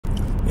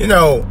You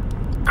know,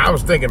 I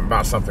was thinking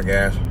about something,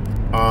 guys.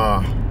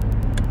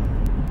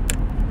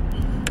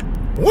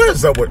 What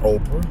is up with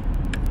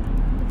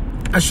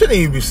Oprah? I shouldn't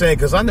even be saying,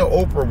 because I know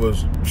Oprah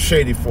was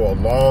shady for a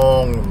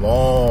long,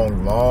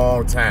 long,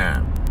 long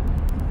time.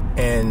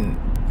 And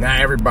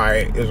now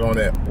everybody is on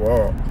that,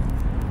 well,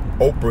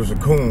 Oprah's a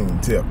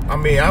coon tip. I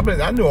mean, I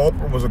knew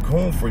Oprah was a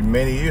coon for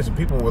many years, and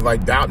people were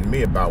like doubting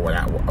me about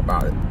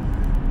it.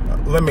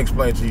 Let me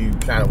explain to you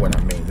kind of what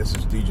I mean. This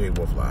is DJ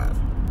Wolf Live.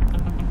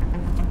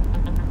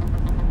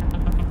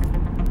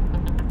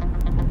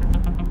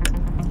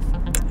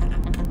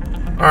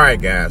 All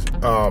right, guys.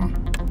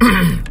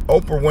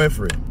 Oprah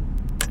Winfrey,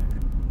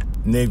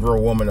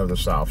 Negro woman of the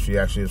South. She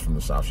actually is from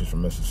the South. She's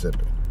from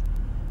Mississippi.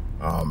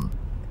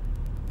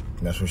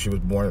 That's where she was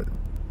born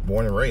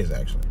and raised,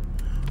 actually.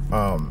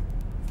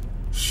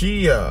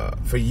 She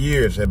for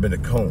years had been a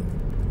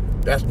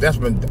coon. That's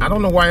been. I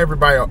don't know why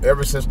everybody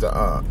ever since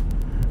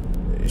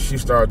she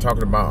started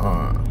talking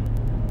about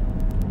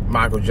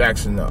Michael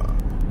Jackson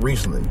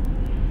recently,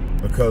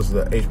 because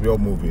of the HBO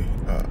movie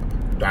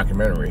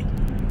documentary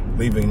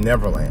Leaving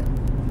Neverland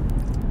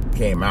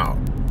came out,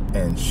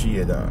 and she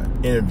had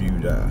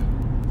interviewed the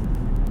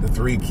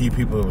three key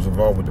people that was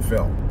involved with the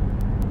film,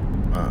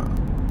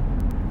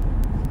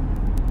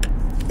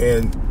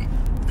 and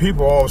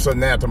people all of a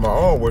sudden now talking about,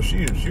 oh, well,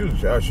 she's a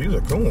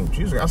coon.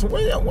 I said,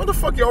 wait, what the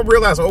fuck y'all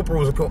realize Oprah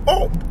was a coon?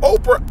 Oh,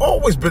 Oprah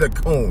always been a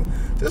coon.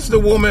 This is the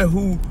woman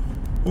who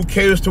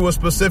caters to a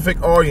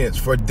specific audience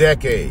for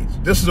decades.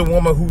 This is a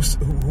woman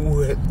who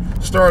had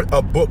started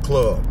a book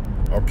club.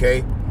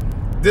 Okay.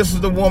 This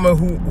is the woman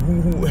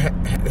who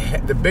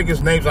had the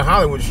biggest names in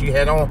Hollywood she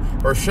had on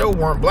her show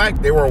weren't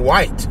black. They were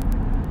white.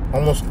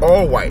 Almost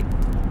all white.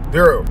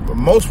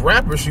 Most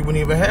rappers she wouldn't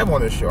even have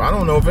on the show. I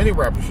don't know if any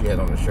rappers she had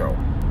on the show.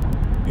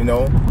 You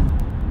know,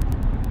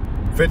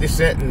 50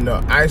 Cent and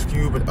Ice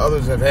Cube and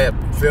others have had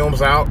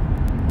films out.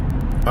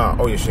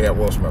 Oh yeah, she had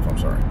Will Smith, I'm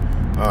sorry.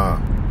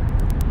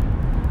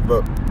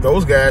 But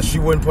those guys she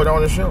wouldn't put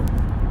on the show.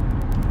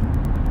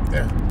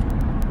 Yeah.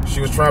 She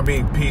was trying to be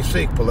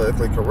PC,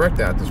 politically correct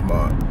at this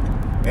month.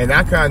 And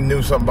I kind of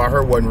knew something about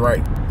her wasn't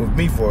right with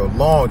me for a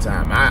long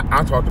time.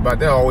 I talked about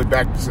that all the way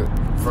back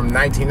from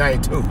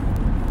 1992.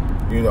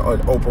 You know,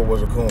 Oprah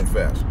was a coon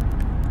fest.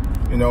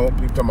 You know,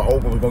 people talking about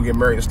Oprah was going to get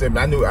married to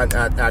Stedman. I knew,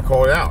 I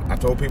called it out. I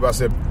told people, I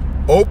said,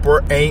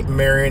 Oprah ain't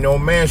marrying no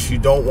man. She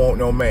don't want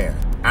no man.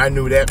 I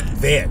knew that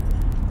then.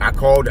 I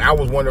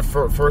was one of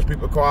the first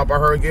people to call out by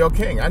her and Gayle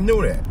King. I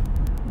knew that.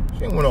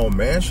 She ain't want no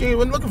man. She ain't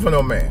even looking for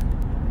no man.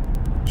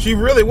 She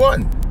really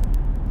wasn't.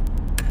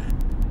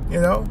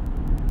 You know?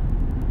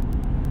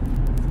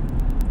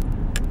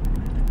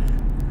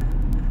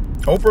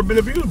 Oprah been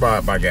abused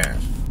by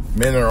guys.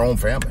 Men in her own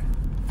family.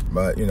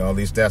 But, you know, at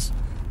least that's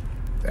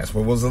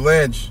what was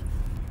alleged.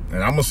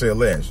 And I'm going to say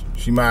alleged.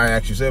 She might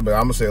actually say it, but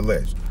I'm going to say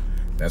alleged.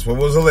 That's what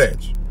was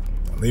alleged.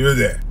 I'll leave it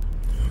there.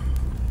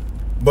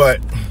 But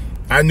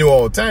I knew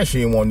all the time she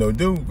didn't want no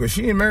dude, because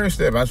she didn't marry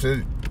Stedman. I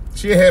said,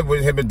 she had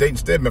been dating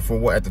Stedman for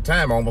what, at the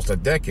time, almost a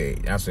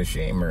decade. I said, she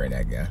ain't marrying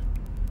that guy.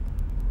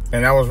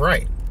 And I was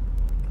right.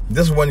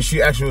 This is when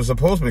she actually was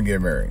supposed to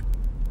get married.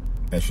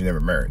 And she never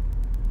married.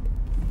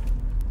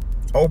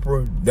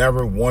 Oprah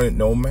never wanted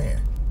no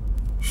man.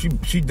 She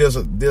did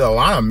a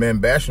lot of men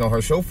bashing on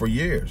her show for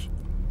years.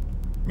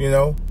 You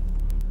know?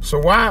 So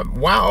why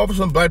all of a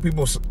sudden black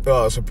people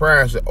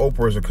surprised that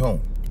Oprah is a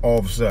coon? All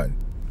of a sudden.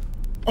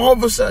 All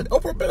of a sudden.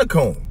 Oprah been a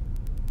coon.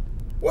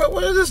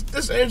 Where is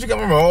this energy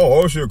coming from?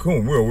 Oh, she's a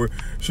coon.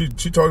 She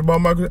talked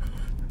about Michael.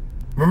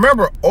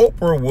 Remember,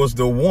 Oprah was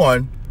the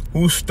one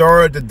who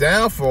started the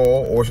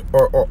downfall,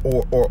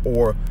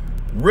 or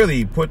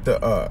really put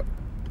the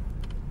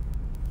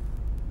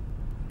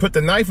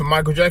knife in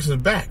Michael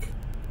Jackson's back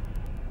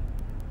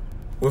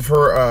with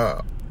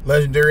her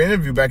legendary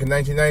interview back in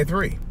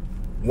 1993.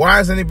 Why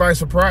is anybody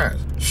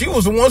surprised? She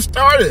was the one who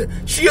started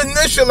it. She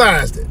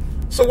initialized it.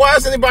 So why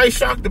is anybody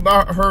shocked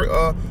about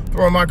her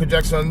throwing Michael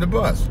Jackson under the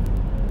bus?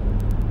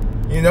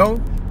 You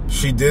know,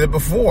 she did it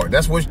before.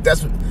 That's what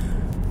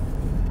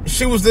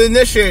she was the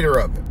initiator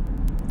of it.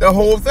 The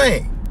whole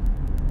thing.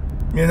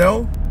 You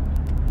know?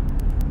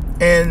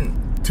 And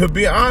to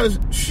be honest,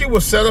 she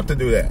was set up to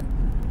do that.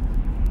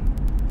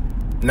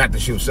 Not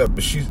that she was set up,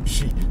 but she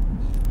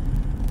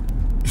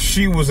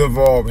was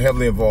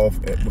heavily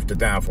involved with the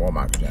downfall of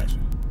Michael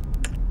Jackson.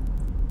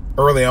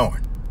 Early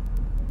on.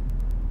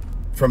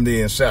 From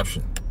the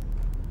inception.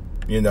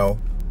 You know?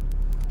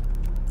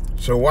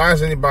 So why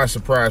is anybody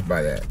surprised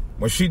by that?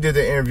 When she did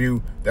the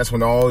interview, that's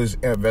when all these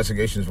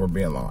investigations were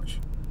being launched.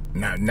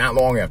 Not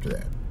long after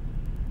that.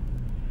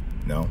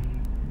 No.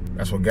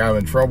 That's what got her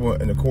in trouble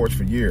in the courts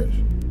for years.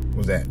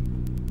 Was that.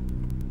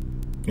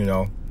 You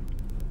know?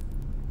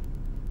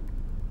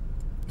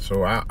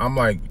 So I'm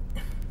like,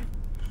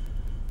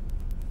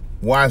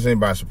 why is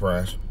anybody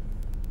surprised?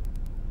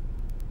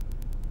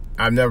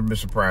 I've never been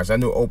surprised. I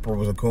knew Oprah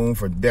was a coon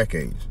for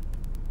decades.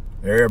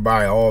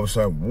 Everybody all of a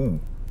sudden, woo,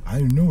 I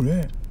didn't know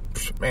that.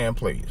 Man,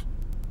 please.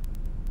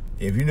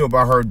 If you knew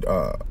about her,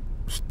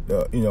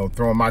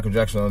 throwing Michael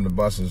Jackson on the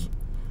buses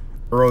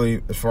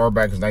early, as far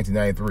back as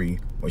 1993,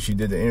 when she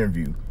did the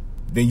interview,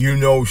 then you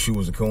know she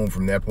was a coon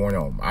from that point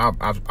on.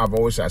 I've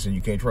always said, I said,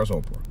 you can't trust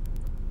Oprah.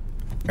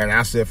 And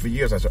I said for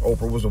years, I said,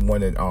 Oprah was the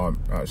one that,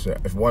 I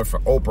said, if it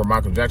wasn't for Oprah,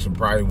 Michael Jackson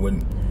probably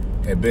wouldn't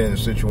have been in the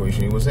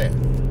situation he was in.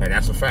 And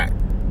that's a fact.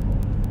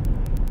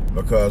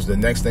 Because the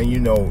next thing you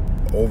know,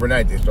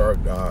 overnight, they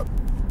started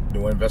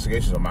doing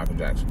investigations on Michael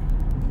Jackson.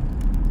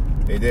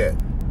 They did,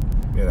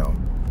 you know.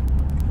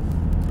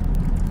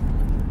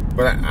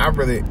 But I'm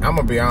going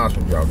to be honest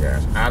with y'all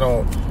guys. I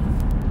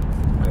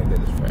didn't get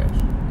this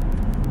fast.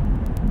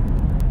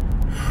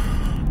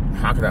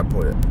 How can I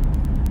put it?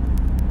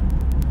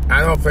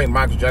 I don't think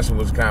Michael Jackson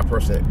was the kind of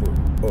person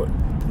that would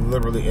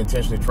literally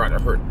intentionally try to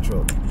hurt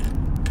children.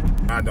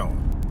 I don't.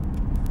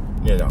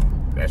 You know,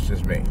 that's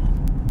just me.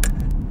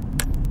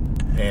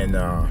 And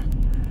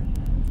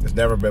it's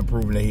never been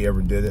proven that he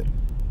ever did it.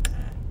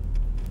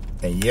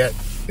 And yet,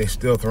 they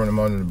still throwing him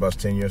under the bus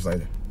 10 years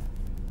later.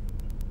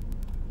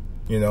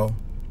 You know,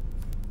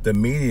 the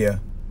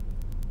media,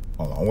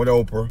 along with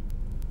Oprah,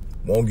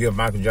 won't give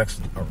Michael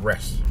Jackson a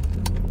rest.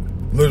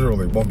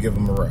 Literally won't give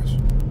him a rest.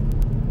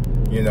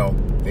 You know,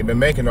 they've been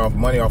making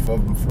money off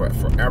of him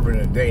forever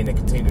and a day, and they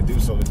continue to do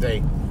so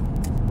today.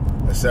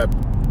 Except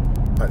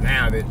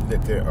now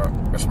that they're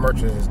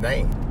besmirching his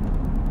name.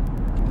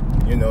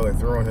 You know, they're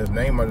throwing his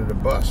name under the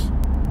bus.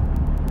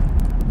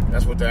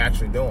 That's what they're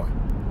actually doing.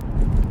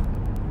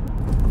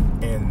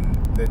 And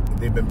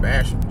they've been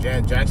bashing.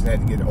 Janet Jackson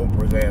had to get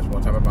Oprah's ass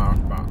one time about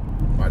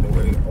the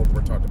way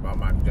Oprah talked about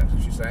Michael Jackson.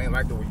 She said, I ain't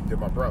like the way you did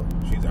my brother.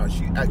 She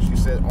actually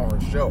said on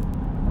her show.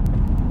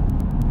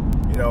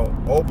 You know,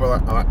 Oprah,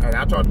 and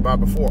I talked about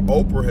before,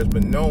 Oprah has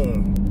been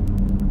known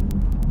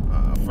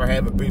for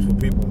having beefs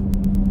with people,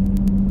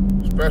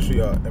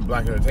 especially in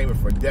black entertainment,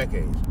 for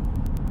decades.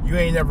 You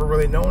ain't never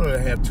really known her to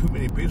have too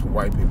many beefs with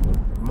white people.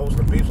 Most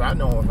of the beefs I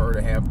know her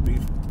to have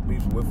beefs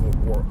with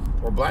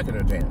were black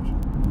entertainers.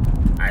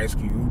 Ice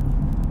Cube,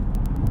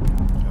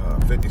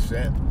 50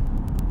 Cent,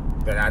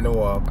 that I know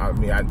of. I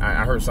mean,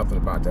 I heard something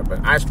about that,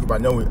 but Ice Cube I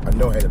know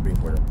had a beef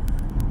with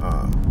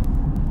her.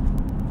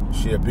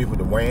 She had beef with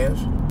the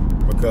Wayans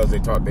because they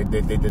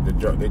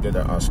did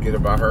a skit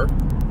about her,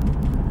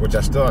 which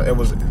it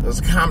was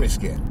a comedy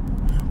skit.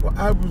 Well,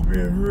 I was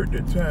being hurt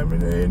that time,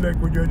 and they ain't like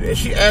what you're doing. And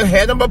she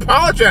had them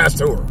apologize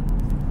to her.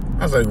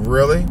 I was like,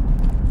 really?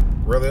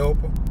 Really,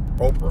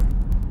 Oprah?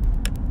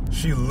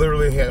 She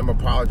literally had them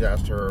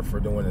apologize to her for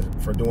doing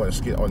a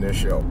skit on their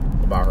show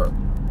about her.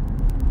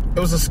 It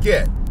was a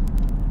skit.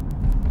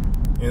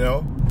 You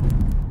know?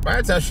 By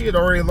the time she had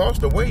already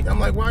lost the weight, I'm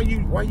like, why you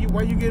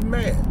getting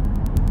mad?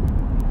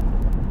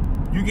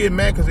 You get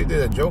mad because they did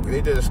a joke,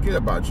 they did a skit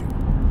about you.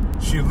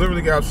 She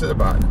literally got upset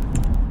about it.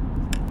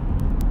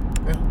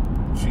 Yeah,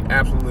 she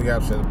absolutely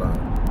got upset about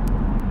it.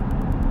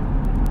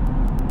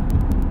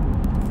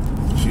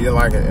 She didn't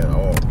like it at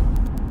all.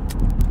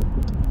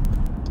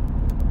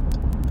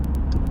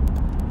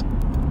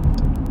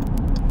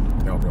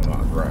 Y'all don't know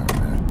how to drive,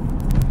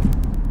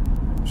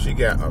 man. She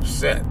got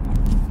upset.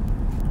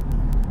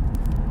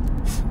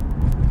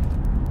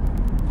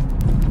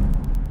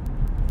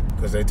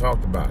 Because they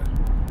talked about it.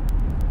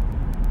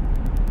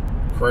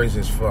 Crazy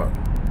as fuck.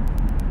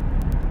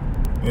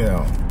 You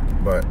know,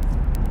 but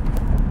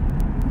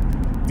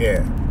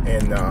yeah,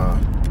 and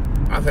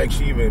I think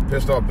she even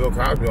pissed off Bill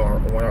Cosby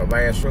on one of her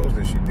last shows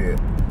that she did.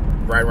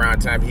 Right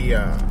around the time he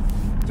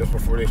just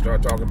before they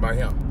started talking about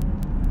him.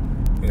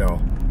 You know,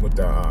 with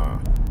the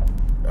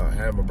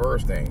Hannibal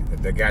Buress thing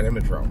that got him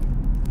in trouble.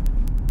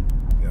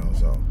 You know,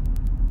 so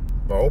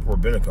but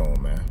Oprah been a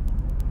con, man.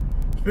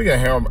 Speaking of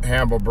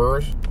Hannibal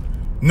Buress,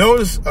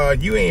 notice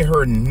you ain't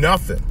heard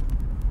nothing.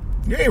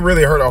 You ain't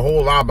really heard a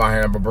whole lot about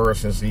Hannibal Buress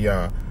since he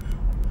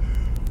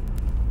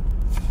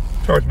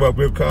talked about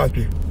Bill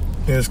Cosby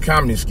in his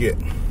comedy skit.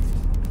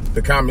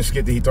 The comedy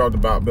skit that he talked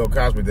about Bill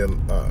Cosby that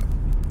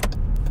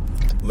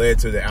led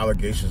to the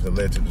allegations that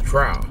led to the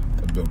trial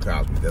of Bill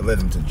Cosby, that led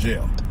him to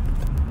jail.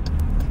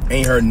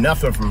 Ain't heard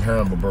nothing from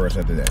Hannibal Buress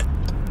after that.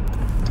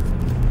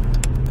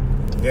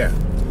 Yeah.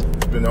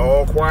 It's been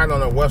all quiet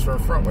on the Western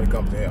Front when it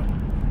comes to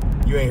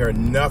him. You ain't heard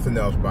nothing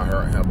else about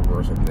Hannibal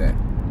Buress after that.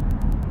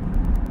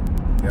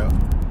 Yeah.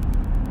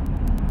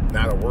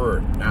 Not a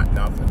word, not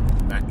nothing,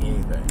 not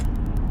anything.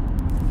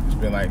 It's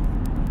been like,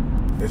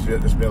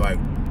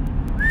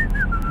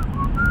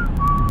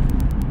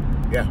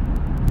 yeah,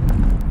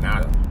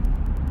 nada.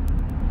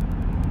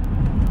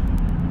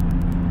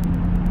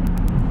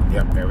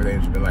 Yep,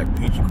 everything's been like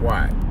peachy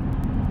quiet.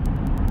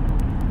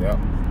 Yep.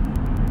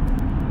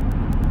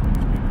 These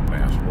people,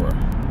 man, I swear,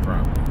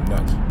 probably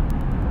nuts.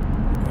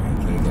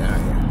 Can't get out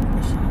of here.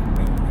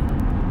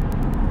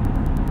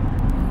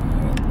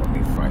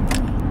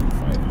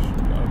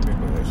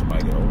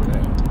 Somebody get over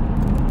there.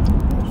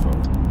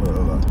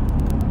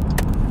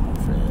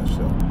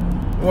 So,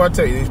 well, I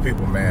tell you, these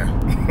people, man.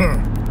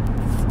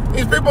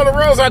 These people on the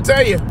roads, I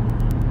tell you.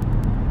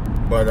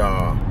 But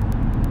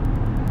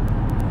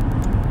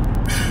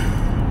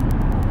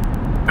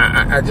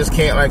I just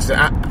can't, like I said,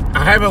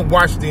 I haven't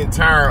watched the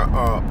entire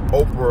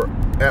Oprah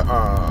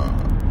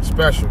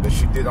special that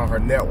she did on her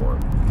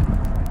network.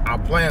 I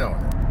plan on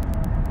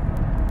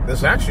it. This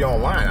is actually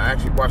online. I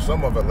actually watched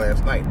some of it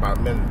last night, about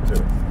a minute or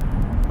two.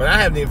 But I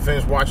haven't even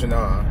finished watching.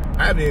 I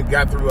haven't even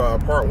got through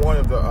part 1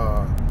 of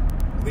the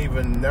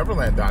Leaving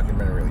Neverland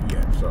documentary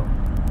yet. So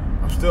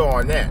I'm still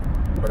on that.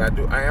 But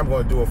I am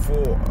going to do a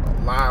full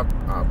live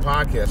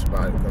podcast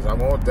about it, because I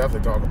won't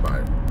definitely talk about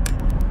it.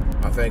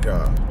 I think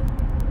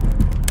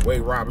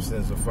Wade Robinson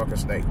is a fucking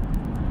snake.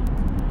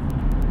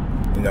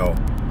 You know,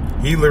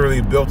 he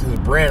literally built his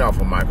brand off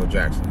of Michael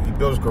Jackson. He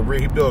built his career.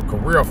 He built a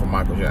career off of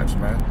Michael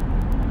Jackson, man.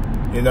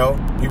 You know,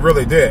 he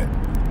really did.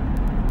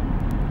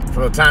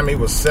 From the time he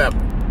was 7,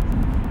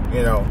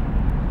 you know.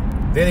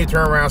 Then he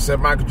turned around and said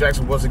Michael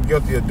Jackson wasn't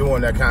guilty of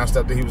doing that kind of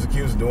stuff that he was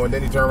accused of doing.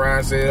 Then he turned around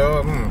and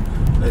said,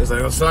 He's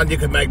like, oh, son, you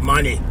can make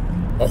money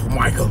off of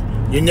Michael.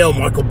 You know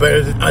Michael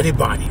better than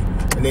anybody.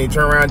 And then he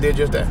turned around and did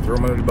just that. Threw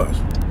him under the bus.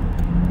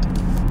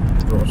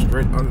 Threw him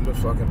straight under the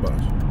fucking bus.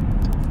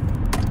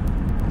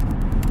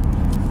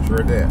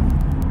 Sure did.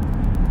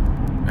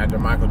 After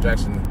Michael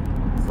Jackson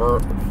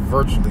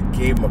virtually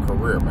gave him a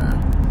career, man.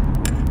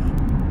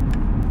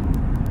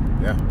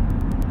 Yeah.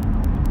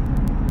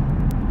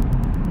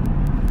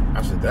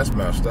 I said, that's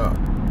messed up.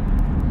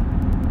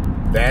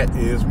 That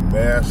is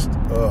messed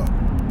up.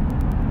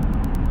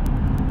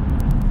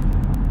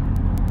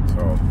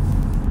 So,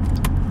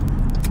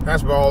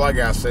 that's about all I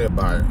got to say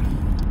about it.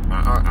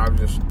 I'm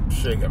just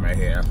shaking my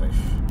head. I think,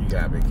 you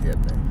got to be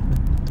kidding me.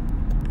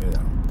 You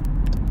know.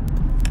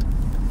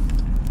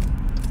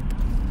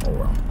 Oh,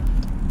 well.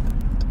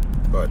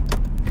 But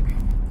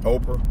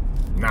Oprah,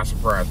 not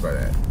surprised by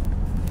that.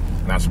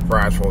 Not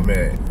surprised for a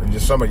minute.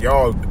 Just some of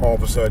y'all all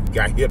of a sudden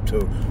got hip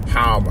to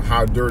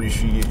how dirty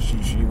she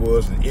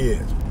was and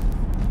is.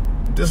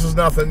 This is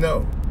nothing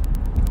new.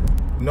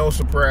 No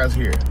surprise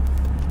here.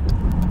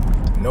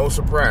 No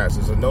surprise.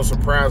 There's a no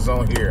surprise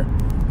zone here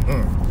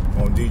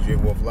on DJ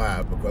Wolf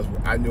Live, because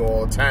I knew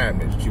all the time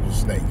that she was a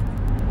snake.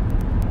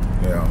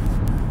 You know.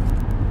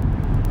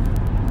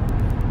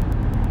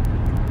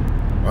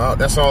 Well,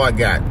 that's all I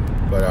got.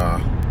 But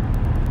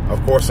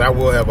of course, I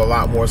will have a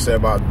lot more to say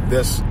about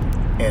this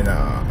and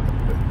her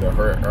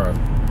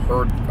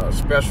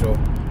special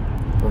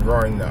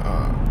regarding the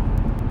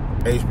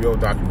HBO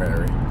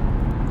documentary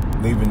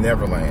Leaving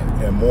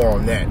Neverland, and more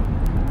on that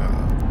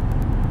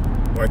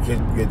when I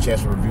get a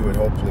chance to review it,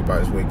 hopefully by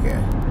this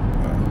weekend.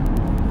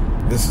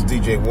 This is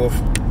DJ Wolf.